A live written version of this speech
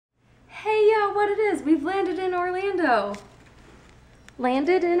what it is. We've landed in Orlando.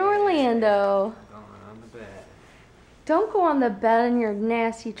 Landed in Orlando. Going on the bed. Don't go on the bed in your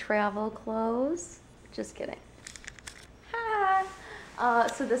nasty travel clothes. Just kidding. Hi.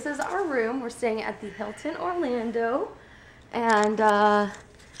 So this is our room. We're staying at the Hilton Orlando. And,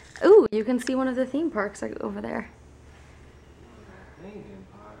 ooh, you can see one of the theme parks over there.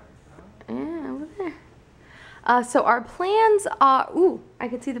 Yeah, over there. So our plans are, ooh, I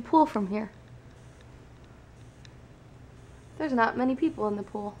can see the pool from here. There's not many people in the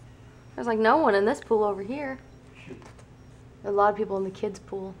pool. There's like no one in this pool over here. There's a lot of people in the kids'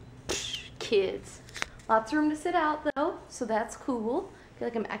 pool. Kids. Lots of room to sit out though, so that's cool. I feel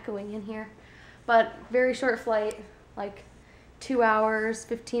like I'm echoing in here. But very short flight, like 2 hours,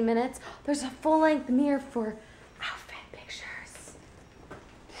 15 minutes. There's a full-length mirror for outfit pictures.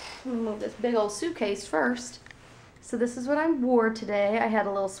 I'm gonna move this big old suitcase first. So this is what I wore today. I had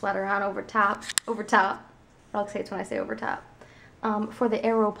a little sweater on over top. Alex hates when I say over top. For the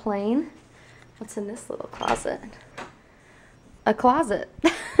aeroplane. What's in this little closet? A closet.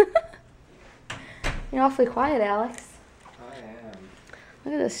 You're awfully quiet, Alex. I am.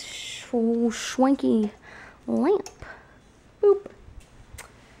 Look at this schwanky lamp. Boop.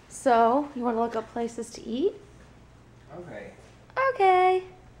 So, you want to look up places to eat? Okay. Okay.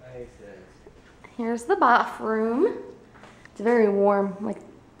 Places. Here's the bathroom. It's very warm. Like,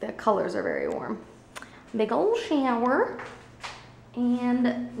 the colors are very warm. Big old shower. And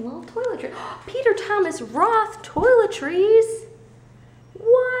a little toiletry. Peter Thomas Roth toiletries.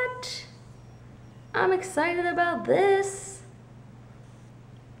 What? I'm excited about this.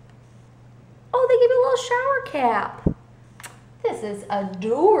 Oh, they give you a little shower cap. This is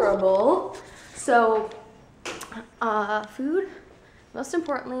adorable. So, food, most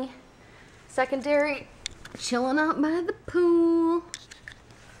importantly. Secondary, chilling out by the pool.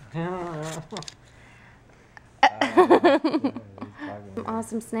 Some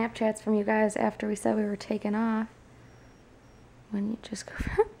awesome Snapchats from you guys after we said we were taking off. When you just go,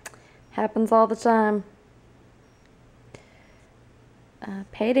 happens all the time.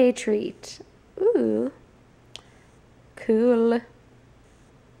 Payday treat. Ooh. Cool.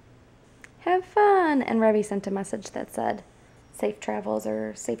 Have fun. And Rebby sent a message that said safe travels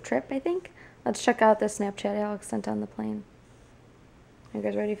or safe trip, I think. Let's check out this Snapchat Alex sent on the plane. Are you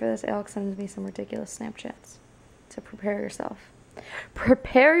guys ready for this? Alex sends me some ridiculous Snapchats. So prepare yourself.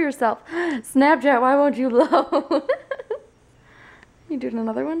 Prepare yourself. Snapchat, why won't you load? You doing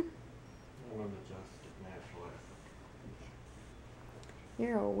another one?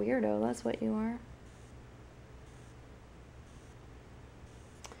 You're a weirdo, that's what you are.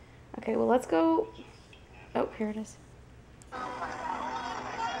 Okay, well let's go. Oh, here it is.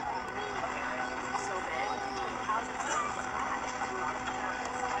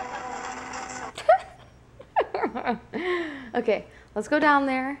 Okay, let's go down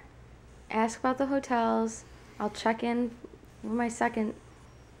there, ask about the hotels. I'll check in for my second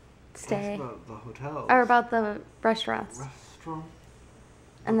stay. Ask about the hotels. Or about the restaurants. Restaurant?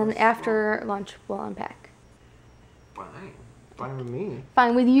 And then after lunch, we'll unpack. Fine. Fine with me.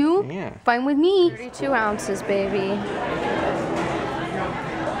 Fine with you? Yeah. Fine with me. 32 ounces, baby.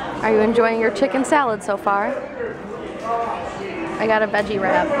 Are you enjoying your chicken salad so far? I got a veggie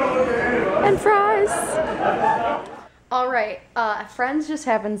wrap. And fries. Alright, Friends just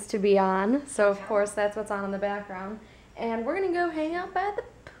happens to be on, so of course that's what's on in the background. And we're gonna go hang out by the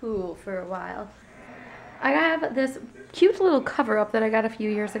pool for a while. I have this cute little cover-up that I got a few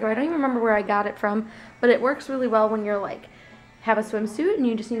years ago. I don't even remember where I got it from, but it works really well when you're like, have a swimsuit and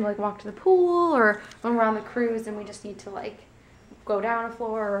you just need to like walk to the pool, or when we're on the cruise and we just need to like go down a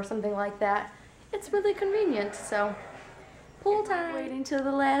floor or something like that. It's really convenient, so pool time. Waiting till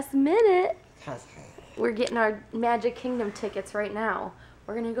the last minute. We're getting our Magic Kingdom tickets right now.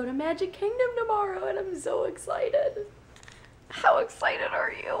 We're gonna go to Magic Kingdom tomorrow and I'm so excited. How excited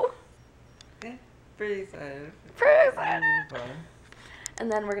are you? Yeah, pretty excited. Pretty excited. And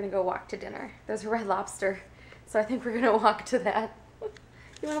then we're gonna go walk to dinner. There's a Red Lobster, so I think we're gonna walk to that.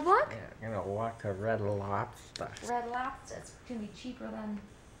 You wanna vlog? Yeah, I'm gonna walk to Red Lobster. Red Lobster. It's gonna be cheaper than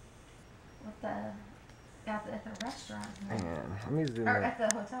what the at the restaurant. Hang on, let me zoom or in. at the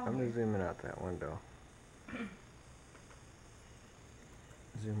hotel. Let me zoom in out that window.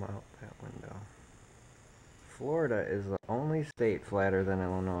 Zoom out that window. Florida is the only state flatter than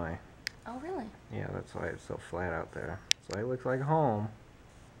Illinois. Oh, really? Yeah, that's why it's so flat out there. So it looks like home.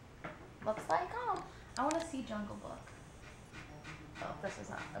 Looks like home. I want to see Jungle Book. Oh, this is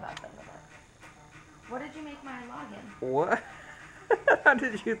not about Jungle Book. What did you make my login? What? How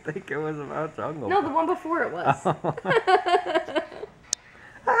did you think it was about Jungle No, Book? the one before it was. Oh.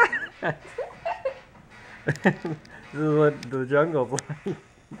 This is what the jungle's like.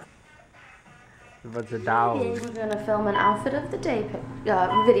 A bunch of dolls. We're gonna film an outfit of the day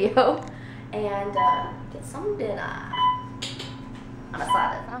video and get some dinner. I'm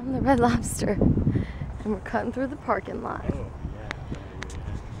excited. I'm the Red Lobster, and we're cutting through the parking lot.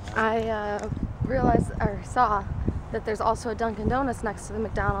 I realized or saw that there's also a Dunkin' Donuts next to the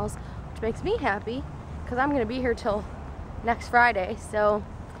McDonald's, which makes me happy because I'm gonna be here till next Friday. So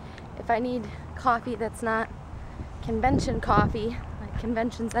if I need coffee that's not convention coffee, like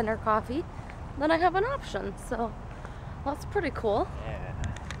convention center coffee, then I have an option. So that's pretty cool. Yeah.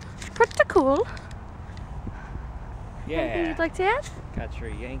 Pretty cool. Yeah. Anything you'd like to add? Got your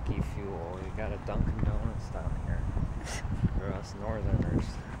Yankee fuel. You got a Dunkin' Donuts down here for us Northerners.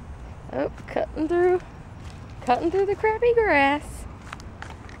 Oh, cutting through the crappy grass.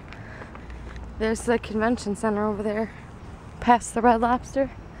 There's the convention center over there, past the Red Lobster.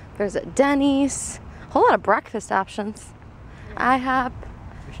 There's a Denny's. A whole lot of breakfast options. IHOP.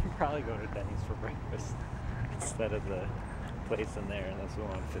 We should probably go to Denny's for breakfast instead of the place in there, unless we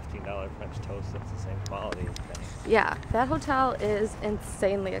want $15 French toast that's the same quality as Denny's. Yeah, that hotel is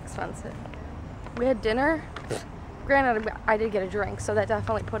insanely expensive. We had dinner. Granted, I did get a drink, so that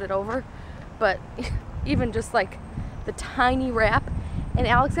definitely put it over. But even just like the tiny wrap, and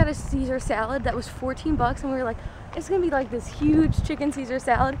Alex got a Caesar salad that was 14 bucks, and we were like, it's gonna be like this huge chicken Caesar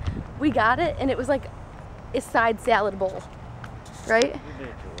salad. We got it, and it was like a side salad bowl, right?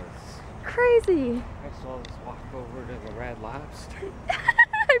 Ridiculous. Crazy. Might as well just walk over to the Red Lobster.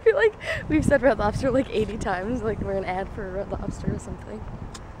 I feel like we've said Red Lobster like 80 times, like we're an ad for Red Lobster or something.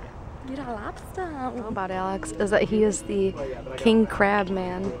 Get a lobster. What I know about Alex is that he is the king crab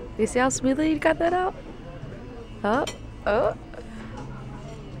man. Do you see how smoothly he got that out? Oh, oh.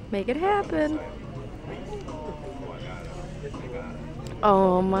 Make it happen.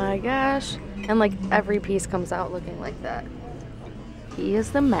 Oh my gosh. And like every piece comes out looking like that. He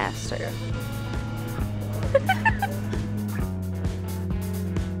is the master.